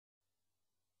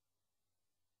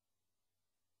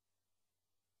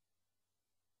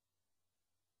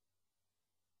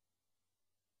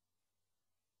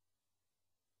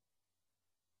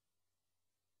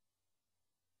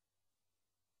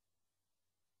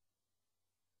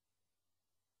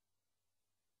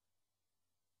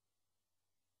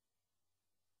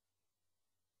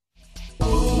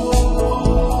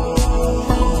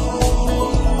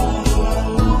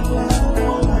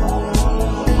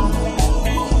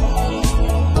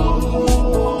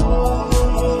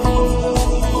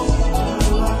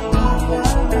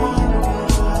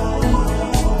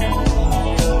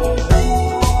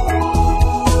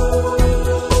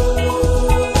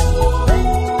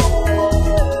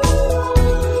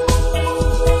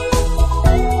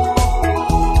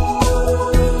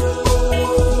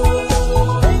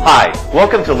Hi,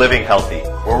 welcome to Living Healthy,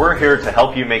 where we're here to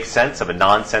help you make sense of a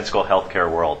nonsensical healthcare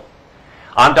world.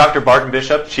 I'm Dr. Barton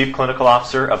Bishop, Chief Clinical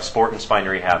Officer of Sport and Spine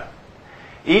Rehab.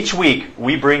 Each week,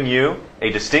 we bring you a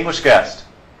distinguished guest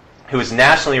who is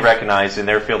nationally recognized in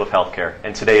their field of healthcare,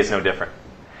 and today is no different.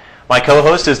 My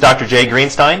co-host is Dr. Jay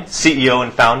Greenstein, CEO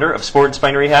and founder of Sport and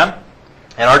Spine Rehab,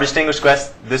 and our distinguished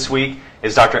guest this week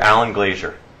is Dr. Alan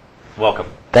Glazier. Welcome.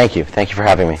 Thank you. Thank you for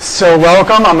having me. So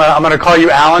welcome. I'm going to call you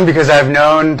Alan because I've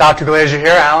known Dr. Glazier here,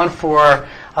 Alan, for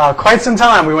quite some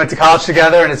time. We went to college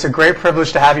together, and it's a great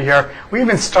privilege to have you here. We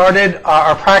even started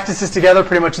our practices together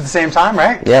pretty much at the same time,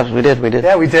 right? Yeah, we did.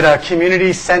 Yeah, we did a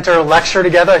community center lecture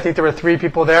together. I think there were 3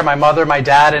 people there, my mother, my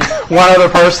dad, and one other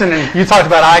person, and you talked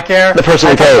about eye care. The person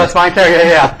who paid. That's spine care,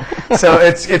 yeah. So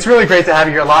it's really great to have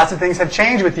you here. Lots of things have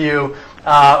changed with you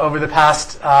over the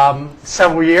past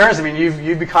several years. I mean,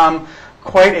 you've become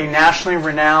quite a nationally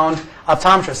renowned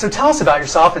optometrist. So tell us about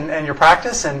yourself and your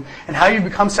practice and how you've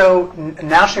become so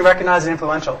nationally recognized and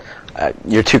influential.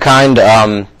 You're too kind.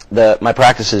 My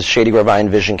practice is Shady Grove Eye and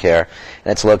Vision Care,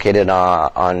 and it's located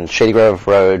on Shady Grove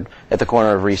Road at the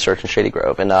corner of Research and Shady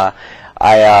Grove. And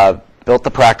I built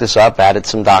the practice up, added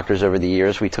some doctors over the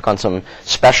years. We took on some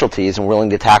specialties and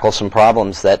willing to tackle some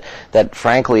problems that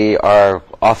frankly are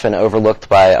often overlooked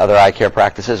by other eye care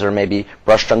practices or maybe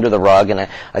brushed under the rug. And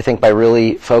I think by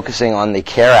really focusing on the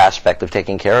care aspect of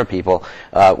taking care of people,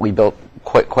 we built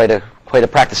quite a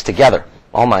practice together,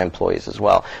 all my employees as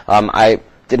well. I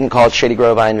didn't call it Shady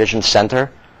Grove Eye and Vision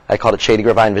Center. I called it Shady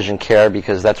Grove Eye and Vision Care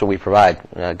because that's what we provide,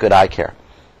 good eye care.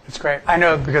 It's great. I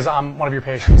know because I'm one of your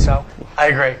patients, so I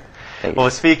agree.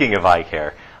 Well, speaking of eye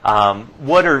care,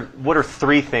 what are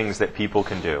 3 things that people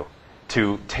can do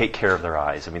to take care of their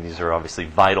eyes? I mean, these are obviously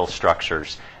vital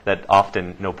structures that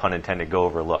often, no pun intended, go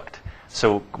overlooked.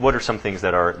 So what are some things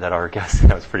that our guests,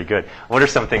 that was pretty good, what are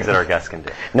some things that our guests can do?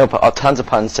 No, tons of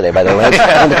puns today, by the way,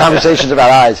 in the conversations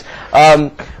about eyes.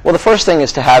 Well, the first thing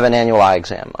is to have an annual eye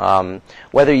exam.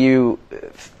 Whether you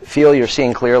feel you're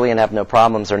seeing clearly and have no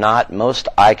problems or not, most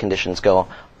eye conditions go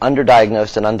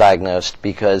underdiagnosed and undiagnosed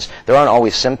because there aren't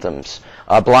always symptoms.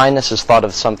 Blindness is thought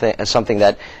of as something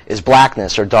that is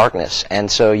blackness or darkness, and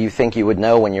so you think you would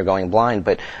know when you're going blind,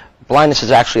 but blindness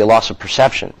is actually a loss of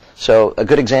perception. So a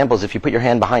good example is if you put your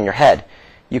hand behind your head,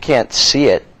 you can't see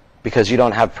it because you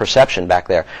don't have perception back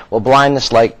there. Well,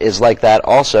 blindness is like that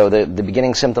also. The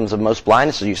beginning symptoms of most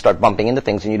blindness is you start bumping into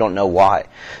things and you don't know why.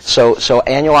 So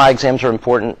annual eye exams are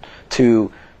important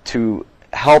to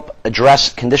help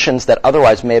address conditions that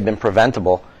otherwise may have been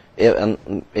preventable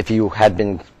if you had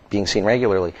been being seen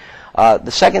regularly. The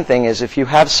second thing is if you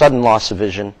have sudden loss of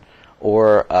vision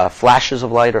or flashes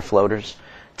of light or floaters,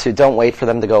 don't wait for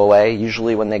them to go away.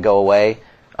 Usually when they go away,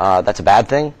 that's a bad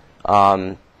thing.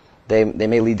 They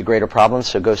may lead to greater problems,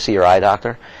 so go see your eye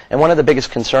doctor. And one of the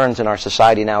biggest concerns in our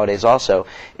society nowadays also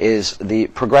is the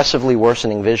progressively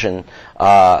worsening vision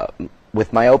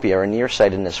with myopia or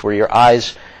nearsightedness, where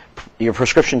your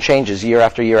prescription changes year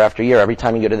after year after year every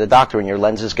time you go to the doctor, and your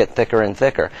lenses get thicker and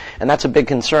thicker. And that's a big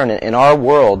concern. In our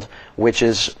world, which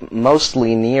is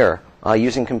mostly near,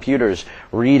 using computers,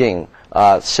 reading,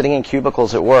 sitting in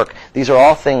cubicles at work, these are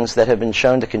all things that have been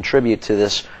shown to contribute to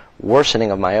this worsening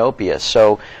of myopia.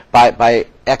 So by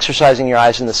exercising your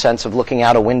eyes in the sense of looking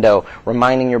out a window,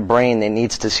 reminding your brain that it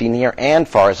needs to see near and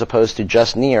far as opposed to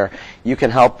just near, you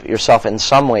can help yourself in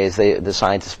some ways, the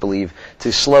scientists believe,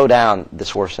 to slow down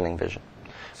this worsening vision.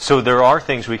 So there are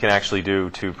things we can actually do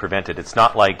to prevent it. It's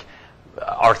not like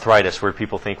arthritis, where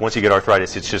people think once you get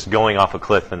arthritis, it's just going off a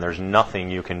cliff and there's nothing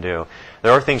you can do.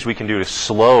 There are things we can do to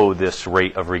slow this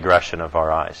rate of regression of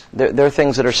our eyes. There are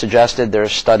things that are suggested. There are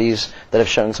studies that have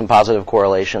shown some positive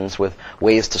correlations with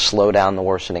ways to slow down the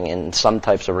worsening in some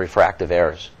types of refractive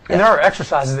errors. And there are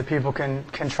exercises that people can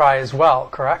try as well,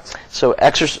 correct? So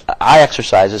eye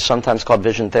exercises, sometimes called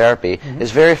vision therapy, is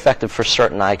very effective for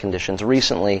certain eye conditions.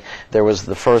 Recently, there was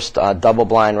the first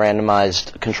double-blind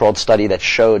randomized controlled study that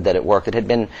showed that it worked. It had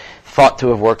been thought to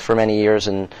have worked for many years,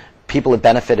 and people have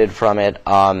benefited from it.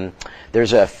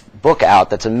 There's a book out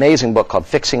that's an amazing book called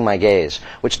Fixing My Gaze,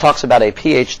 which talks about a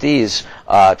PhD's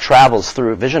travels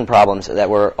through vision problems that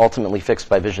were ultimately fixed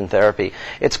by vision therapy.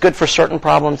 It's good for certain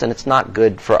problems, and it's not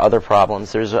good for other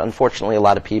problems. There's unfortunately a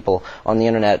lot of people on the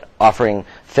internet offering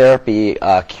therapy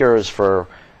cures for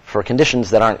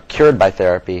conditions that aren't cured by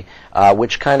therapy,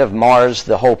 which kind of mars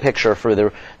the whole picture for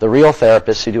the real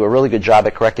therapists who do a really good job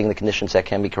at correcting the conditions that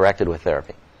can be corrected with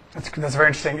therapy. That's very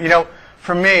interesting. You know,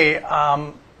 for me,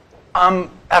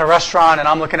 I'm at a restaurant and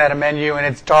I'm looking at a menu and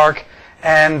it's dark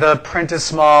and the print is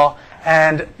small,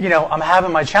 and I'm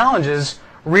having my challenges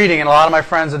reading, and a lot of my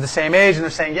friends are the same age and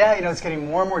they're saying, yeah, it's getting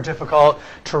more and more difficult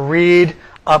to read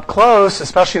up close,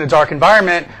 especially in a dark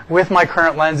environment, with my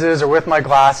current lenses or with my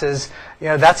glasses,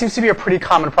 that seems to be a pretty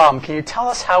common problem. Can you tell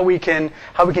us how we can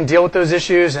deal with those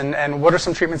issues, and what are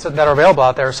some treatments that are available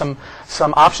out there, some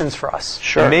options for us?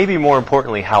 Sure. Maybe more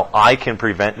importantly, how I can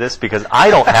prevent this, because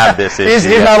I don't have this issue.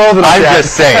 He's not old enough I'm yet.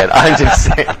 just saying. I'm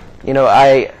just saying.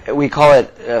 We call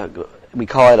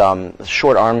it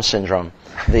short arm syndrome.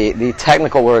 The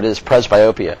technical word is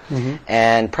presbyopia,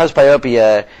 and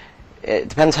presbyopia. It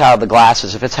depends how the glass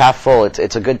is. If it's half full,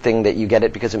 it's a good thing that you get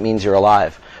it because it means you're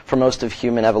alive. For most of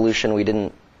human evolution, we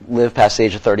didn't live past the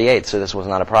age of 38, so this was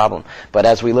not a problem. But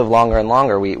as we live longer and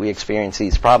longer, we experience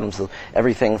these problems.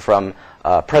 Everything from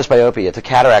presbyopia to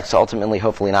cataracts to ultimately,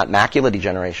 hopefully not, macular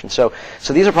degeneration. So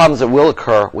these are problems that will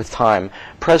occur with time.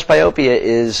 Presbyopia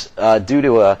is due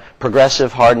to a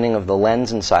progressive hardening of the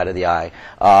lens inside of the eye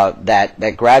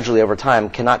that gradually over time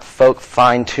cannot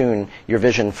fine-tune your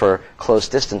vision for close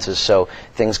distances. So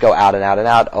things go out and out and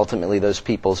out. Ultimately, those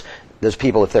people,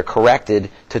 if they're corrected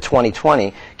to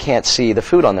 20/20, can't see the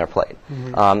food on their plate.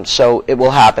 So it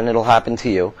will happen. It'll happen to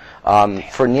you.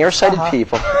 For nearsighted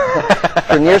people,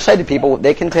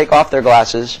 they can take off their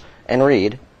glasses and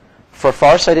read. For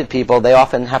farsighted people, they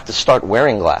often have to start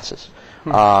wearing glasses.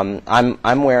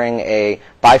 I'm wearing a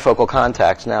bifocal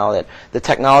contacts now. That the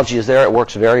technology is there, it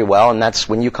works very well, and that's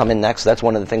when you come in next. That's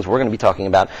one of the things we're going to be talking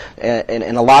about.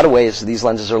 In a lot of ways, these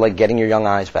lenses are like getting your young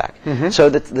eyes back. So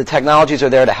the technologies are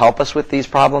there to help us with these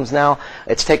problems now.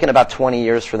 It's taken about 20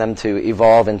 years for them to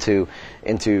evolve into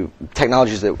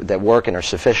technologies that work and are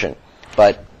sufficient.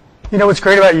 But what's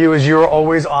great about you is you're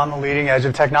always on the leading edge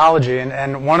of technology,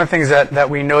 and one of the things that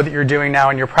we know that you're doing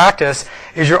now in your practice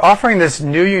is you're offering this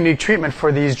new unique treatment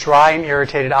for these dry and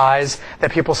irritated eyes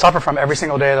that people suffer from every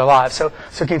single day of their lives. So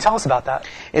can you tell us about that?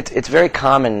 It's very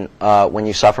common when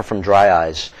you suffer from dry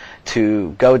eyes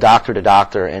to go doctor to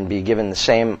doctor and be given the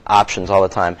same options all the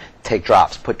time. Take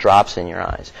drops, put drops in your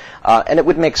eyes. And it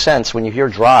would make sense when you hear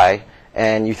dry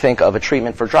and you think of a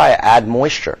treatment for dry, add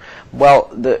moisture. Well,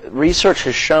 the research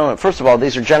has shown, first of all,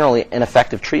 these are generally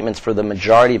ineffective treatments for the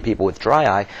majority of people with dry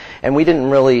eye, and we didn't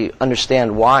really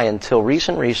understand why until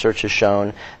recent research has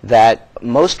shown that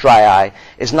most dry eye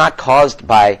is not caused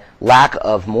by lack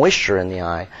of moisture in the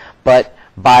eye, but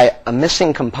by a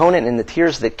missing component in the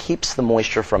tears that keeps the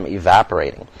moisture from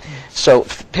evaporating. So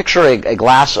picture a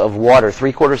glass of water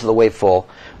 3/4 of the way full,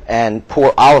 and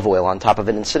pour olive oil on top of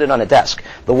it and sit it on a desk.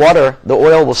 The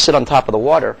oil will sit on top of the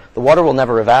water. The water will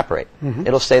never evaporate.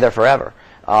 It'll stay there forever.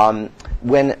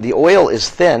 When the oil is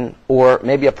thin, or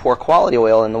maybe a poor quality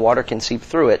oil and the water can seep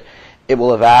through it, it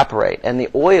will evaporate. And the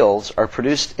oils are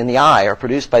produced in the eye, are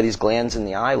produced by these glands in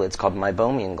the eyelids called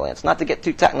meibomian glands. Not to get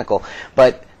too technical,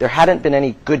 but there hadn't been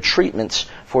any good treatments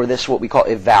for this, what we call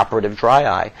evaporative dry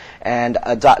eye. And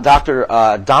Dr.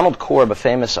 Donald Korb, a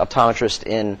famous optometrist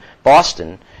in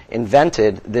Boston,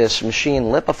 invented this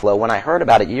machine, LipiFlow. When I heard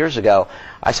about it years ago,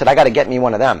 I said, I got to get me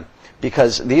one of them.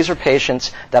 Because these are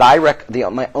patients that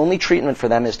my only treatment for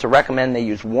them is to recommend they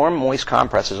use warm, moist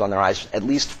compresses on their eyes at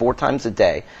least 4 times a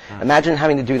day. Imagine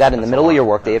having to do that in the middle of your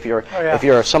workday. If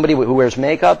you're somebody who wears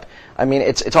makeup, I mean,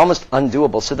 it's almost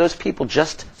undoable. So those people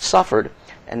just suffered.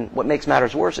 And what makes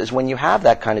matters worse is when you have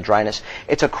that kind of dryness,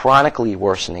 it's a chronically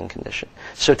worsening condition.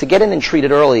 So to get in and treat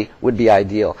it early would be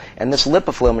ideal. And this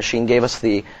LipiFlow machine gave us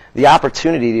the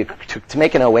opportunity to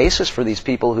make an oasis for these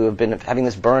people who have been having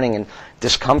this burning and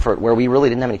discomfort where we really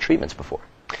didn't have any treatments before.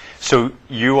 So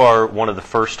you are one of the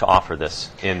first to offer this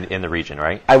in the region,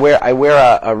 right? I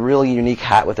wear a really unique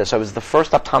hat with this. I was the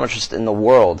first optometrist in the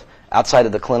world outside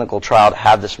of the clinical trial to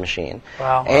have this machine.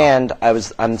 Wow. And I'm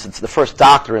the first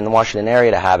doctor in the Washington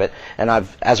area to have it, and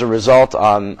as a result,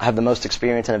 have the most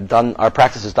experience and our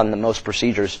practice has done the most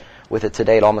procedures with it to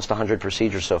date, almost 100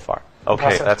 procedures so far.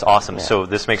 Okay, that's awesome. Yeah. So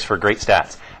this makes for great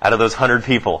stats. Out of those 100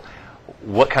 people,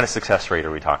 what kind of success rate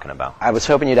are we talking about? I was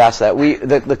hoping you'd ask that.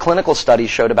 The clinical studies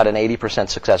showed about an 80%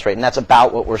 success rate, and that's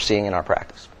about what we're seeing in our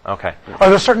practice. Okay. Are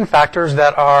there certain factors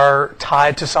that are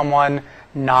tied to someone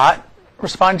not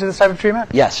responding to this type of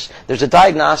treatment? Yes. There's a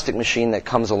diagnostic machine that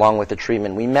comes along with the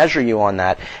treatment. We measure you on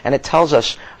that, and it tells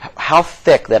us how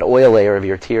thick that oil layer of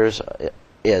your tears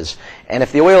is. And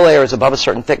if the oil layer is above a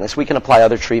certain thickness, we can apply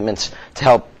other treatments to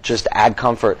help just add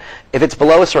comfort. If it's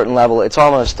below a certain level, it's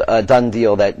almost a done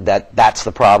deal that's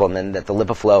the problem, and that the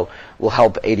LipiFlow will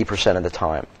help 80% of the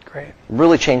time. Great.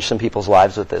 Really changed some people's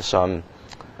lives with this.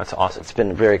 That's awesome. It's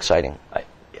been very exciting.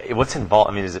 What's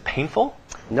involved? I mean, is it painful?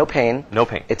 No pain. No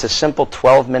pain. It's a simple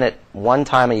 12-minute,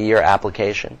 one-time-a-year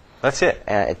application. That's it.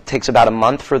 It takes about a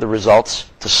month for the results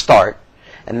to start.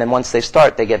 And then once they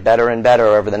start, they get better and better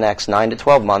over the next 9 to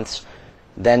 12 months.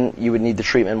 then you would need the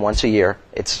treatment once a year.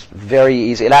 It's very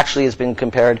easy. It actually has been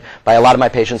compared by a lot of my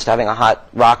patients to having a hot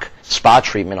rock spa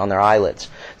treatment on their eyelids.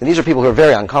 And these are people who are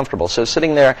very uncomfortable. So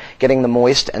sitting there, getting the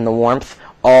moist and the warmth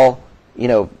all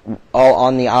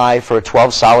on the eye for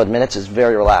 12 solid minutes is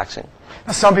very relaxing.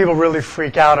 Now, some people really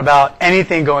freak out about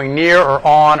anything going near or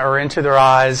on or into their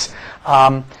eyes.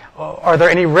 Are there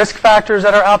any risk factors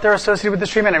that are out there associated with this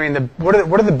treatment? I mean, what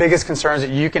are the biggest concerns that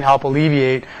you can help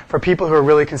alleviate for people who are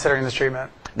really considering this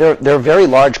treatment? There are very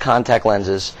large contact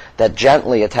lenses that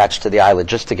gently attach to the eyelid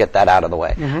just to get that out of the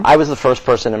way. I was the first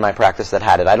person in my practice that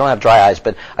had it. I don't have dry eyes,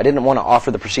 but I didn't want to offer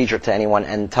the procedure to anyone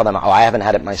and tell them, oh, I haven't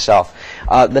had it myself.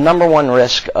 The number one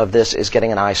risk of this is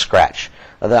getting an eye scratch.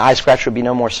 The eye scratch would be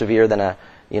no more severe than a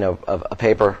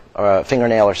paper or a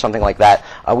fingernail or something like that.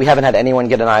 We haven't had anyone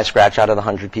get an eye scratch out of the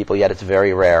 100 people yet. It's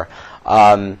very rare.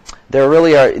 There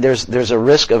really are. There's a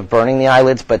risk of burning the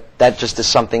eyelids, but that just is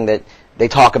something that they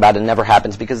talk about and never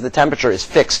happens because the temperature is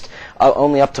fixed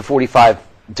only up to 45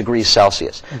 degrees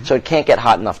Celsius. So it can't get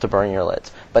hot enough to burn your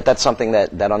lids. But that's something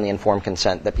that on the informed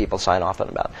consent that people sign off on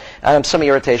about. Some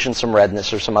irritation, some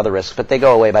redness, or some other risks, but they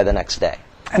go away by the next day.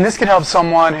 And this can help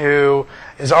someone who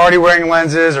is already wearing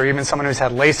lenses or even someone who's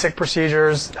had LASIK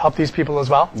procedures, help these people as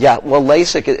well? Yeah, well,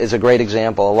 LASIK is a great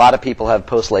example. A lot of people have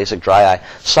post-LASIK dry eye.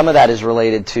 Some of that is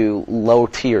related to low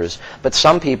tears. But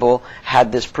some people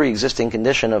had this pre-existing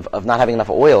condition of not having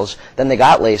enough oils. Then they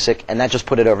got LASIK, and that just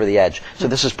put it over the edge. So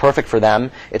this is perfect for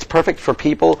them. It's perfect for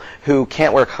people who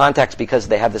can't wear contacts because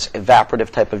they have this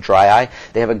evaporative type of dry eye.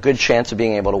 They have a good chance of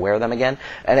being able to wear them again.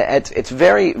 And it's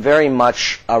very, very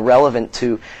much relevant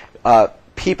to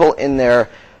people in their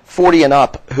 40 and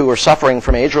up who are suffering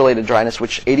from age-related dryness,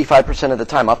 which 85% of the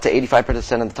time, up to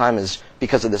 85% of the time, is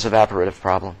because of this evaporative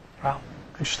problem. Wow,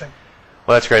 interesting.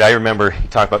 Well, that's great. I remember you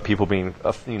talk about people being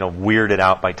weirded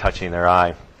out by touching their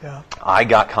eye. Yeah. I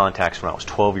got contacts when I was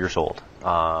 12 years old.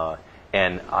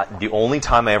 And the only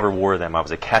time I ever wore them, I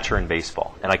was a catcher in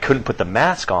baseball. And I couldn't put the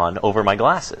mask on over my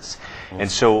glasses.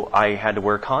 And so I had to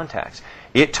wear contacts.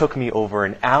 It took me over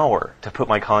an hour to put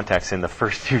my contacts in the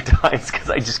first few times because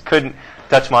I just couldn't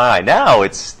touch my eye. Now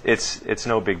it's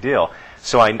no big deal.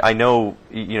 So I know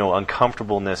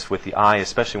uncomfortableness with the eye,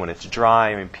 especially when it's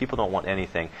dry. I mean, people don't want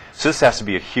anything. So this has to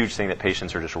be a huge thing that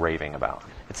patients are just raving about.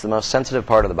 It's the most sensitive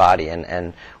part of the body,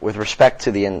 and with respect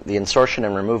to the insertion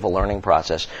and removal learning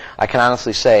process, I can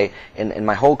honestly say in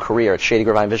my whole career at Shady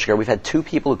Grove Eye and Vision Care, we've had 2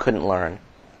 people who couldn't learn.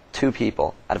 2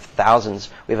 people out of thousands.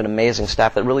 We have an amazing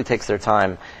staff that really takes their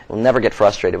time. We'll never get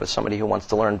frustrated with somebody who wants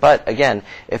to learn. But again,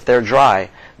 if they're dry,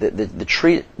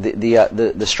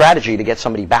 the strategy to get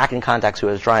somebody back in contacts who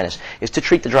has dryness is to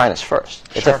treat the dryness first.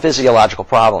 It's a physiological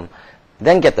problem.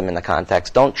 Then get them in the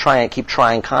contacts. Don't try and keep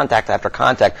trying contact after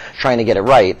contact, trying to get it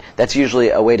right. That's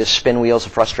usually a way to spin wheels, to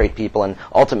frustrate people, and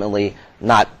ultimately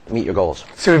not meet your goals.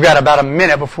 So we've got about a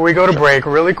minute before we go to break,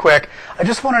 really quick. I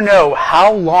just want to know,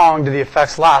 how long do the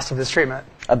effects last of this treatment?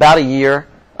 About a year.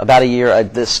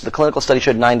 The clinical study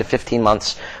showed 9 to 15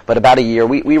 months, but about a year.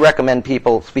 We recommend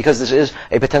people, because this is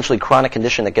a potentially chronic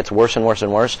condition that gets worse and worse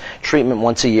and worse, treatment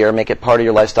once a year, make it part of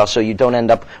your lifestyle so you don't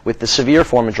end up with the severe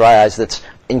form of dry eyes that's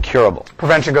incurable.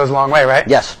 Prevention goes a long way, right?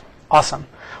 Yes. Awesome.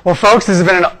 Well, folks, this has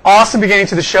been an awesome beginning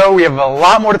to the show. We have a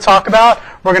lot more to talk about.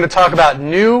 We're going to talk about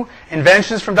new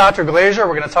inventions from Dr. Glazier.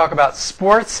 We're going to talk about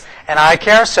sports and eye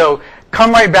care. So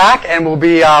come right back, and we'll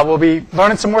be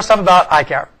learning some more stuff about eye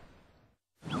care.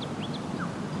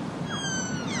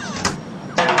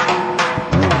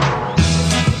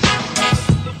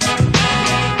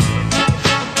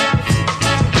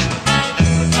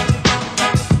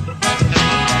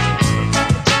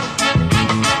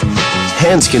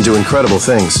 Hands can do incredible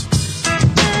things.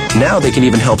 Now they can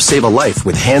even help save a life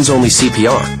with hands-only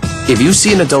CPR. If you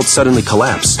see an adult suddenly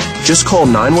collapse, just call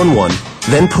 911,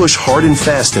 then push hard and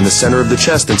fast in the center of the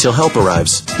chest until help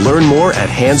arrives. Learn more at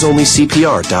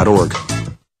handsonlycpr.org.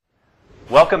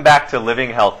 Welcome back to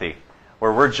Living Healthy,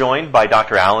 where we're joined by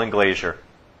Dr. Alan Glazier.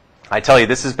 I tell you,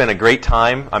 this has been a great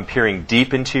time. I'm peering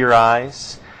deep into your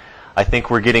eyes. I think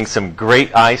we're getting some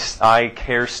great eye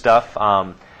care stuff.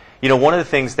 One of the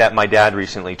things that my dad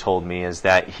recently told me is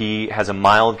that he has a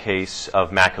mild case of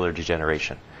macular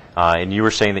degeneration. And you were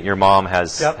saying that your mom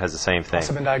has the same thing.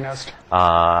 Also been diagnosed.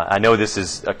 I know this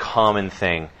is a common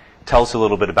thing. Tell us a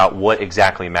little bit about what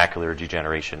exactly macular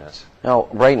degeneration is. Now,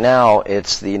 right now,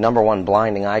 it's the #1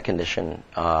 blinding eye condition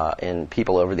in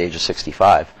people over the age of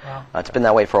 65. Wow. It's been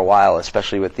that way for a while,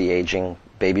 especially with the aging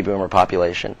baby boomer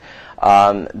population.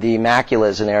 The macula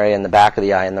is an area in the back of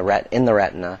the eye in the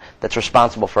retina that's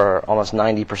responsible for almost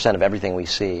 90% of everything we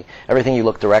see. Everything you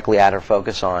look directly at or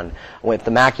focus on. If the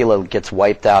macula gets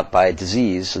wiped out by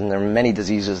disease, and there are many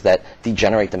diseases that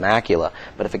degenerate the macula,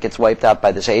 but if it gets wiped out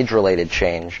by this age-related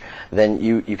change, then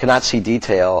you cannot see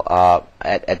detail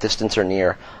at distance or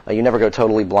near. You never go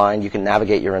totally blind. You can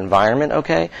navigate your environment,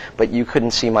 okay, but you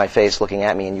couldn't see my face looking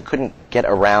at me, and you couldn't get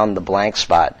around the blank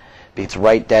spot. It's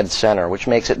right dead center, which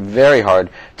makes it very hard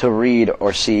to read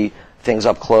or see things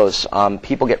up close.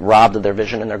 People get robbed of their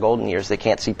vision in their golden years. They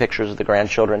can't see pictures of the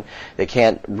grandchildren. They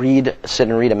can't sit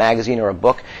and read a magazine or a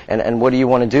book. And what do you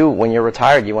want to do when you're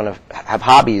retired? You want to have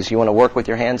hobbies. You want to work with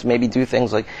your hands, maybe do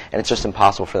things and it's just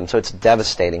impossible for them. So it's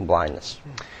devastating blindness.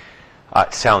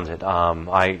 Sounds it.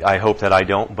 I hope that I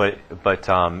don't, but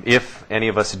if any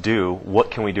of us do,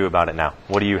 what can we do about it now?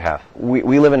 What do you have?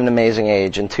 We live in an amazing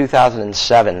age. In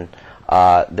 2007,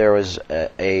 there was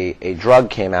a drug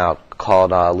came out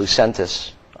called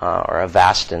Lucentis or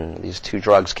Avastin. These two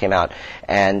drugs came out,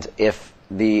 and if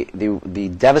the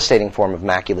devastating form of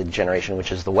macular degeneration,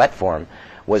 which is the wet form,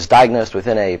 was diagnosed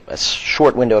within a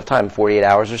short window of time, 48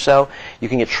 hours or so, you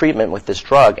can get treatment with this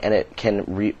drug, and it can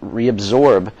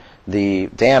reabsorb the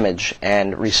damage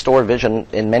and restore vision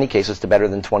in many cases to better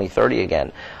than 20/30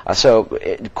 again. So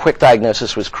quick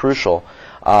diagnosis was crucial.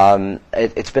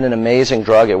 It's been an amazing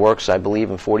drug. It works, I believe,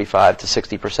 in 45 to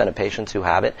 60% of patients who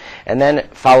have it. And then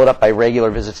followed up by regular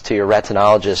visits to your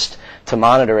retinologist to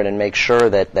monitor it and make sure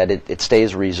that it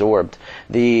stays resorbed.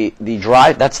 The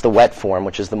dry, that's the wet form,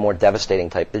 which is the more devastating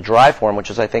type. The dry form,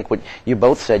 which is I think what you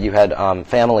both said, you had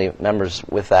family members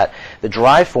with that. The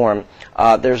dry form,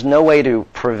 there's no way to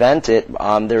prevent it.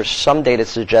 There's some data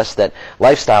suggests that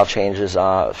lifestyle changes,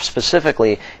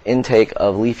 specifically intake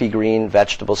of leafy green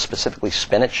vegetables, specifically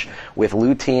spinach, with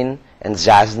lutein and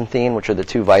zeaxanthin, which are the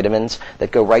two vitamins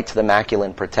that go right to the macula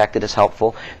and protect it, is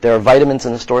helpful. There are vitamins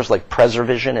in the stores like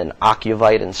Preservision and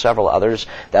Ocuvite and several others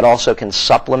that also can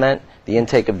supplement the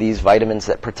intake of these vitamins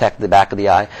that protect the back of the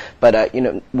eye. But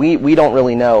we don't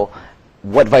really know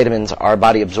what vitamins our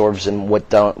body absorbs and what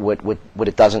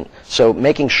it doesn't. So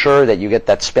making sure that you get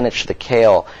that spinach, the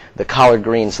kale, the collard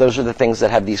greens, those are the things that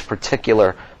have these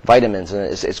particular vitamins, and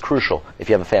it's crucial if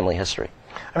you have a family history.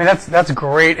 I mean, that's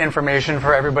great information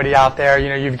for everybody out there.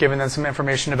 You've given them some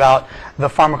information about the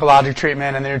pharmacologic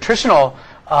treatment and the nutritional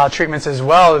treatments as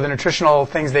well, the nutritional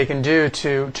things they can do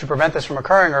to prevent this from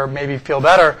occurring or maybe feel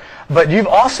better. But you've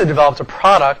also developed a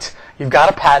product. You've got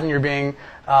a patent. You're being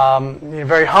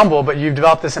very humble, but you've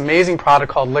developed this amazing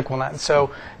product called Liquilens.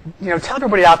 So, tell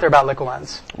everybody out there about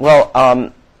Liquilens. Well,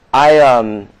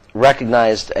 I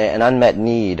recognized an unmet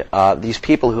need. These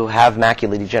people who have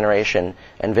macular degeneration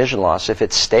and vision loss, if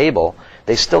it's stable,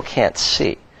 they still can't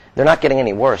see. They're not getting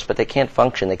any worse, but they can't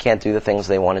function. They can't do the things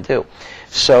they want to do.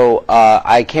 So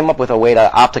I came up with a way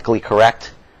to optically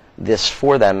correct this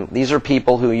for them. These are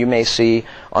people who you may see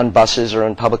on buses or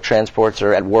in public transports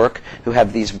or at work who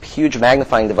have these huge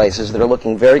magnifying devices that are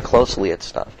looking very closely at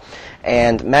stuff.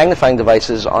 And magnifying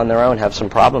devices on their own have some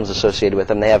problems associated with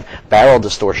them. They have barrel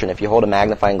distortion. If you hold a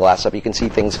magnifying glass up, you can see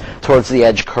things towards the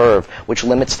edge curve, which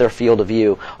limits their field of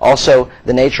view. Also,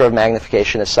 the nature of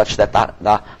magnification is such that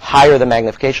the higher the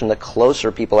magnification, the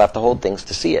closer people have to hold things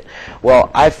to see it.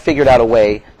 Well, I've figured out a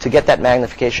way to get that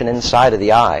magnification inside of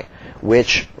the eye,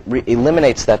 which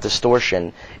eliminates that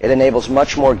distortion. It enables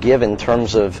much more give in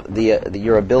terms of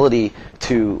your ability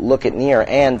to look at near.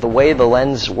 And the way the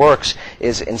lens works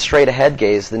is in straight ahead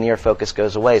gaze, the near focus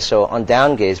goes away. So on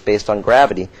down gaze, based on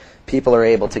gravity, people are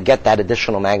able to get that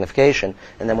additional magnification,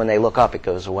 and then when they look up, it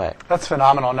goes away. That's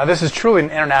phenomenal. Now, this is truly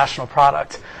an international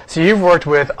product. So you've worked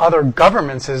with other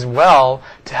governments as well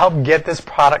to help get this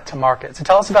product to market. So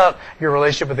tell us about your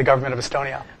relationship with the government of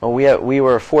Estonia. Well, we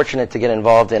were fortunate to get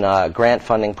involved in a grant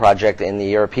funding project in the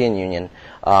European Union,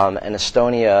 and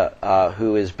Estonia,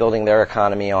 who is building their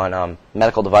economy on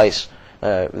medical device.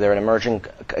 They're an emerging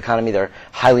economy. They're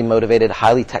highly motivated,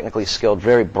 highly technically skilled,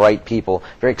 very bright people,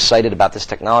 very excited about this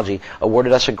technology,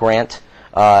 awarded us a grant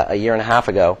a year and a half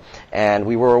ago, and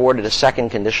we were awarded a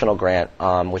second conditional grant,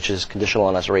 which is conditional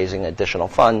on us raising additional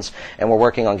funds, and we're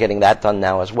working on getting that done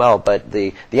now as well. But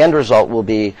the end result will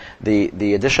be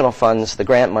the additional funds, the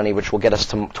grant money, which will get us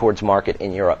towards market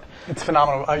in Europe. It's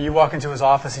phenomenal. You walk into his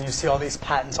office and you see all these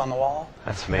patents on the wall.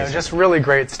 That's amazing. Just really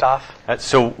great stuff.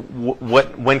 So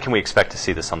when can we expect to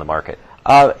see this on the market?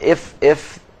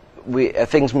 If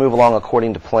things move along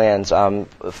according to plans.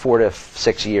 4 to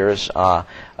 6 years,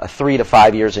 3 to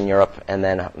 5 years in Europe, and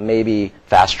then maybe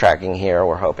fast tracking here.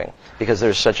 We're hoping, because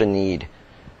there's such a need.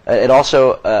 It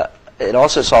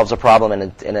also solves a problem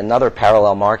in another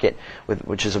parallel market,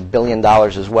 which is $1 billion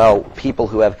as well. People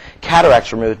who have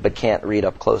cataracts removed but can't read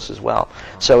up close as well.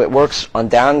 So it works on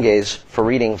down gaze for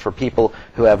reading for people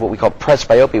who have what we call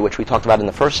presbyopia, which we talked about in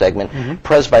the first segment.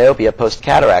 Presbyopia post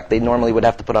cataract. They normally would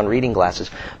have to put on reading glasses,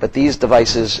 but these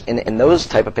devices in those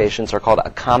type of patients are called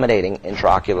accommodating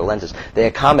intraocular lenses. They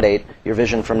accommodate your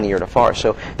vision from near to far.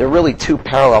 So there are really two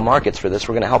parallel markets for this.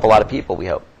 We're going to help a lot of people, we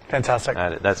hope. Fantastic.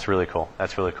 That's really cool.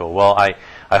 That's really cool. Well,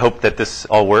 I hope that this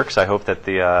all works. I hope that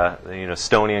the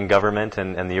Estonian government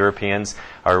and the Europeans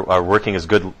are working as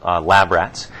good lab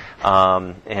rats,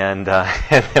 and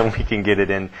then we can get it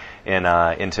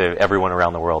into everyone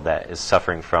around the world that is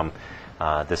suffering from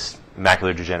this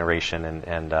macular degeneration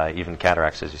and even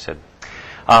cataracts, as you said.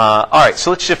 All right, so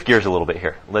let's shift gears a little bit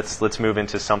here. Let's move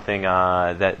into something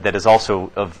that is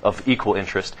also of equal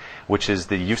interest, which is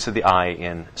the use of the eye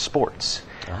in sports.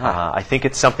 I think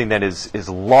it's something that is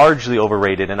largely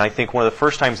overrated, and I think one of the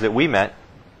first times that we met,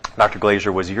 Dr.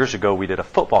 Glazier, was years ago. We did a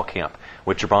football camp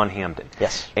with Jabron Hamden.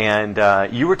 Yes.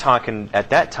 And you were talking at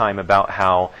that time about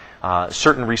how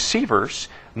certain receivers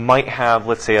might have,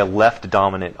 let's say, a left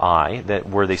dominant eye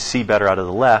where they see better out of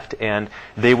the left, and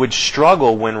they would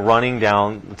struggle when running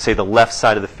down, let's say, the left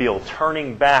side of the field,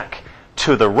 turning back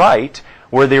to the right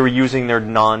where they were using their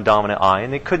non-dominant eye,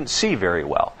 and they couldn't see very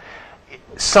well.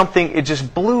 It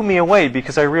just blew me away,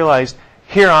 because I realized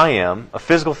here I am, a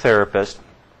physical therapist,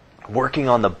 working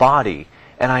on the body,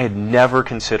 and I had never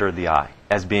considered the eye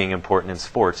as being important in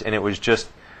sports, and it was just,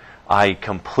 I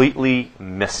completely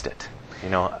missed it.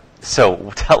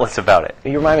 So tell us about it.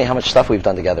 You remind me how much stuff we've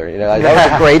done together. That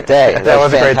was a great day. That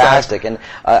was fantastic. A great day.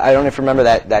 And I don't know if you remember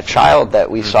that child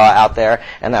that we saw out there,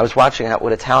 and I was watching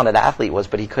what a talented athlete he was,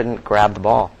 but he couldn't grab the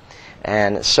ball.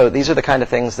 And so these are the kind of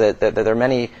things that there are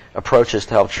many approaches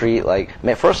to help treat. Like,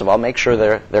 first of all, make sure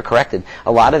they're corrected.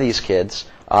 A lot of these kids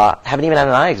haven't even had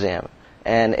an eye exam,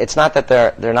 and it's not that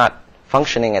they're not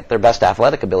functioning at their best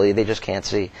athletic ability; they just can't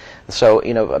see. So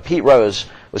Pete Rose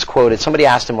was quoted. Somebody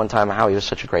asked him one time how he was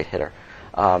such a great hitter.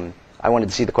 I wanted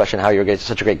to see the question how you were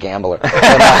such a great gambler.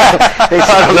 I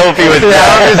don't know if he was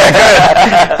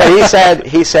that good. But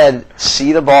he said,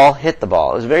 "See the ball, hit the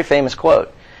ball." It was a very famous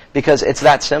quote, because it's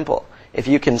that simple. If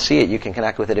you can see it, you can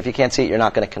connect with it. If you can't see it, you're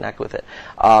not going to connect with it.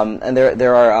 And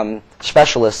there are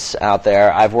specialists out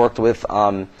there. I've worked with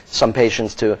some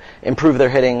patients to improve their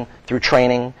hitting through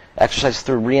training, exercise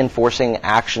through reinforcing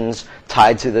actions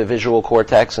tied to the visual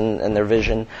cortex and their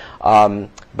vision.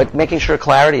 But making sure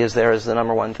clarity is there is the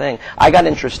number one thing. I got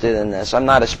interested in this. I'm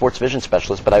not a sports vision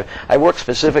specialist, but I work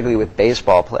specifically with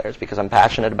baseball players because I'm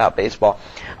passionate about baseball.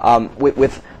 I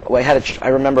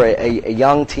remember a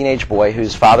young teenage boy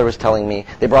whose father was telling me,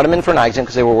 they brought him in for an eye exam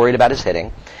because they were worried about his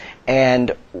hitting.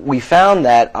 And we found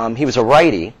that he was a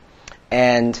righty,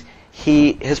 and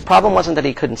his problem wasn't that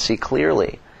he couldn't see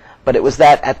clearly, but it was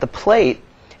that at the plate,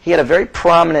 he had a very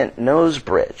prominent nose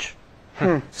bridge.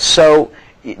 So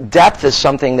depth is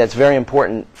something that's very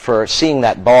important for seeing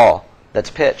that ball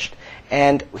that's pitched.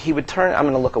 And he would turn, I'm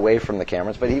going to look away from the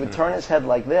cameras, but he would turn his head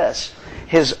like this.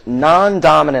 His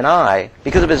non-dominant eye,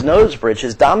 because of his nose bridge,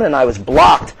 his dominant eye was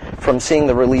blocked from seeing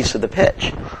the release of the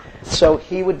pitch. So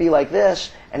he would be like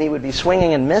this, and he would be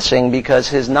swinging and missing because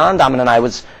his non-dominant eye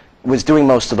was doing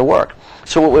most of the work.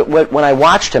 So when I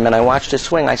watched him and I watched his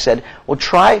swing, I said, well,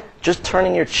 try just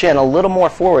turning your chin a little more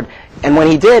forward. And when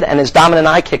he did, and his dominant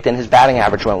eye kicked in, his batting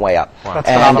average went way up. Wow. That's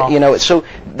and phenomenal. So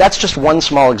that's just one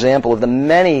small example of the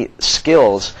many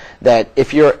skills that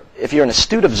if you're an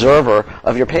astute observer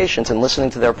of your patients and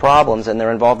listening to their problems and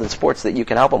they're involved in sports, that you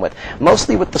can help them with.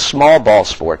 Mostly with the small ball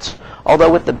sports.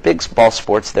 Although with the big ball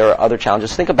sports, there are other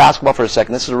challenges. Think of basketball for a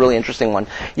second. This is a really interesting one.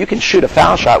 You can shoot a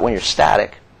foul shot when you're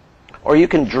static. Or you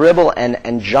can dribble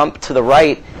and jump to the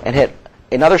right and hit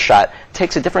another shot. It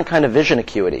takes a different kind of vision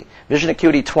acuity. Vision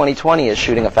acuity 20/20 is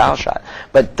shooting a foul shot.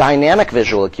 But dynamic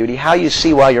visual acuity, how you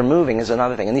see while you're moving, is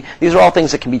another thing. And these are all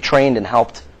things that can be trained and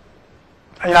helped.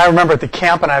 I remember at the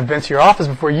camp, and I've been to your office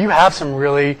before, you have some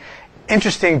really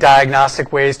interesting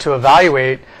diagnostic ways to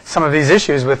evaluate some of these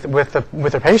issues with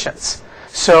the patients.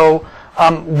 So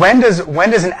when does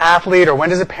an athlete or when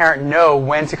does a parent know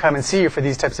when to come and see you for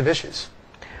these types of issues?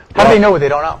 How do they know what they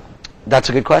don't know? That's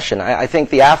a good question. I think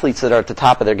the athletes that are at the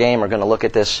top of their game are going to look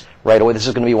at this right away. This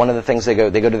is going to be one of the things they go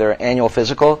to their annual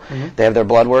physical. They have their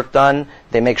blood work done.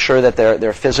 They make sure that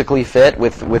they're physically fit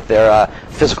with their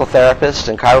physical therapists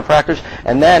and chiropractors,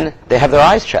 and then they have their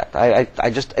eyes checked. I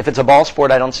just, if it's a ball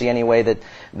sport, I don't see any way that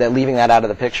leaving that out of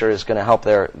the picture is going to help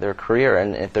their career.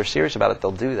 And if they're serious about it,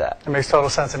 they'll do that. It makes total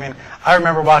sense. I mean, I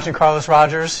remember watching Carlos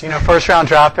Rogers, first round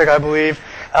draft pick, I believe,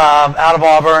 out of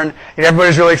Auburn.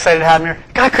 Everybody's really excited to have him here.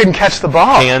 The guy couldn't catch the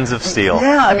ball. Hands of steel.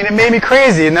 Yeah, I mean, it made me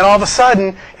crazy. And then all of a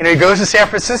sudden, he goes to San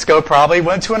Francisco, probably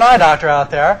went to an eye doctor out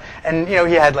there, and he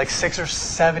had like 6 or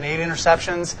 7, 8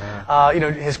 interceptions.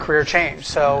 His career changed.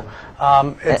 So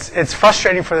it's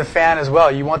frustrating for the fan as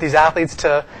well. You want these athletes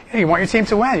to, you want your team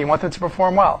to win. You want them to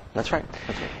perform well. That's right.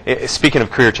 Speaking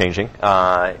of career changing,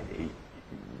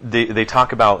 they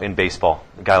talk about in baseball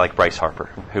a guy like Bryce Harper,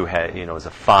 who had is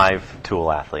a 5-tool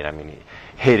athlete. I mean,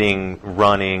 hitting,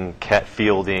 running,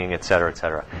 fielding, et cetera, et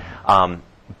cetera.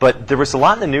 But there was a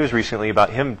lot in the news recently about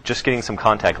him just getting some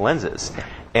contact lenses,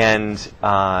 and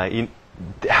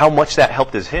how much that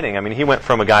helped his hitting. I mean, he went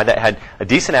from a guy that had a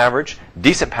decent average,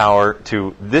 decent power,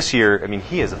 to this year. I mean,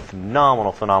 he is a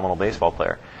phenomenal baseball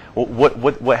player.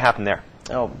 What happened there?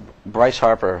 Oh, Bryce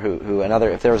Harper, who another,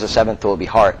 if there was a 7th tool, it would be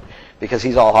heart, because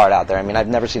he's all heart out there. I mean, I've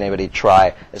never seen anybody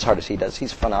try as hard as he does.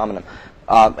 He's phenomenal.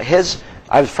 I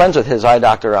was friends with his eye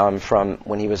doctor from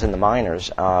when he was in the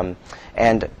minors,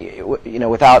 and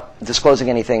without disclosing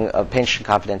anything of patient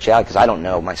confidentiality, because I don't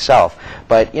know myself,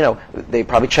 but they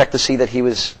probably checked to see that he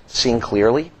was seeing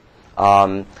clearly.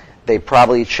 They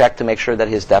probably checked to make sure that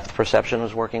his depth perception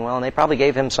was working well, and they probably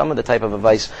gave him some of the type of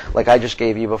advice like I just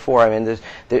gave you before. I mean,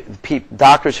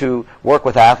 doctors who work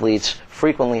with athletes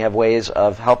frequently have ways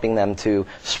of helping them to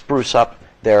spruce up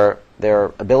their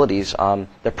abilities.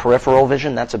 Their peripheral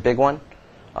vision, that's a big one.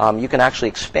 You can actually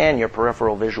expand your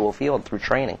peripheral visual field through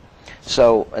training.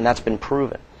 And that's been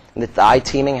proven. And the eye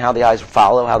teaming, how the eyes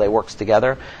follow, how they work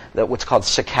together, what's called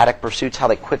saccadic pursuits, how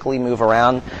they quickly move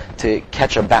around to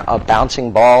catch a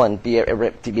bouncing ball and be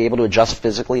able to adjust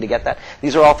physically to get that.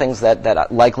 These are all things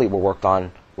that likely were worked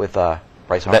on with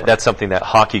Bryce Harper. That's something that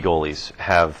hockey goalies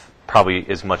have probably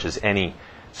as much as any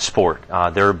sport.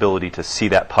 Their ability to see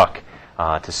that puck,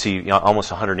 to see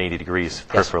almost 180 degrees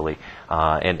peripherally,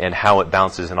 and how it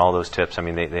bounces and all those tips. I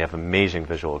mean, they have amazing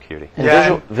visual acuity.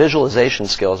 And visualization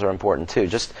skills are important too.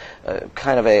 Just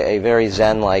kind of a very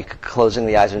Zen-like closing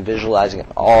the eyes and visualizing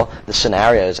all the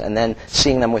scenarios, and then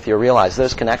seeing them with your real eyes.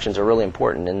 Those connections are really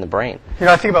important in the brain.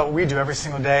 I think about what we do every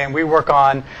single day, and we work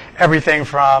on everything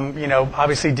from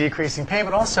obviously decreasing pain,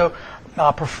 but also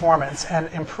performance and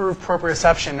improved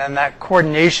proprioception and that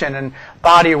coordination and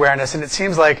body awareness. And it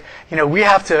seems like we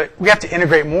have to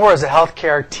integrate more as a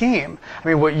healthcare team. I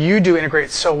mean, what you do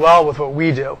integrates so well with what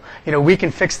we do. We can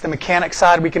fix the mechanic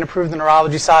side, we can improve the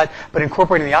neurology side, but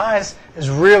incorporating the eyes is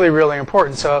really, really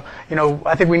important. So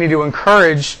I think we need to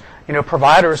encourage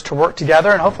providers to work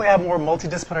together and hopefully have more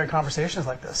multidisciplinary conversations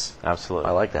like this. Absolutely,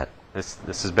 I like that. This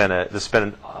has been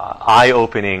an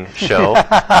eye-opening show.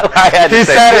 I had to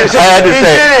say it. It's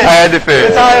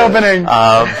eye-opening.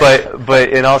 But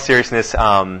in all seriousness,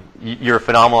 you're a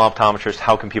phenomenal optometrist.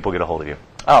 How can people get a hold of you?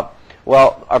 Oh,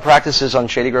 well, our practice is on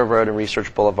Shady Grove Road and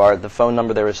Research Boulevard. The phone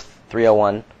number there is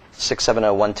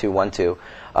 301-670-1212.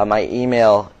 My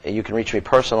email, you can reach me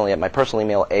personally at my personal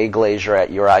email,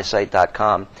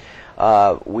 aglazier@youreyesight.com.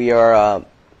 We are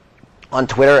on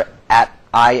Twitter at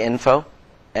eyeinfo,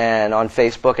 and on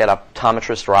Facebook at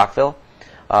Optometrist Rockville.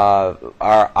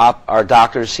 Our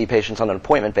doctors see patients on an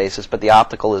appointment basis, but the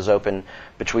optical is open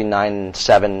between 9 and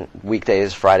 7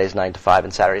 weekdays, Fridays 9 to 5,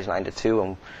 and Saturdays 9 to 2,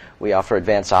 and we offer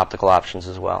advanced optical options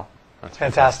as well. That's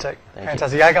fantastic.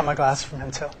 Fantastic. Yeah, I got my glasses from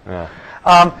him too. Yeah.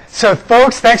 So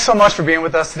folks, thanks so much for being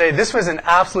with us today. This was an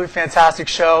absolute fantastic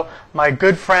show. My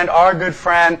good friend, our good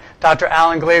friend, Dr.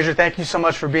 Alan Glazier, thank you so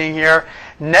much for being here.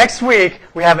 Next week,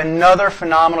 we have another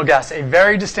phenomenal guest, a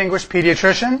very distinguished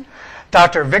pediatrician.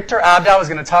 Dr. Victor Abdow is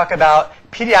going to talk about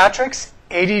pediatrics,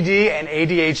 ADD, and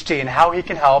ADHD, and how he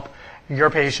can help your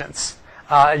patients,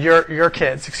 your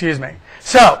kids, excuse me.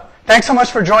 So, thanks so much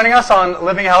for joining us on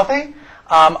Living Healthy.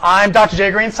 I'm Dr.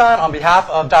 Jay Greenstein on behalf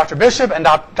of Dr. Bishop and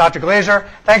Dr. Glazier.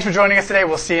 Thanks for joining us today.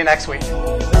 We'll see you next week.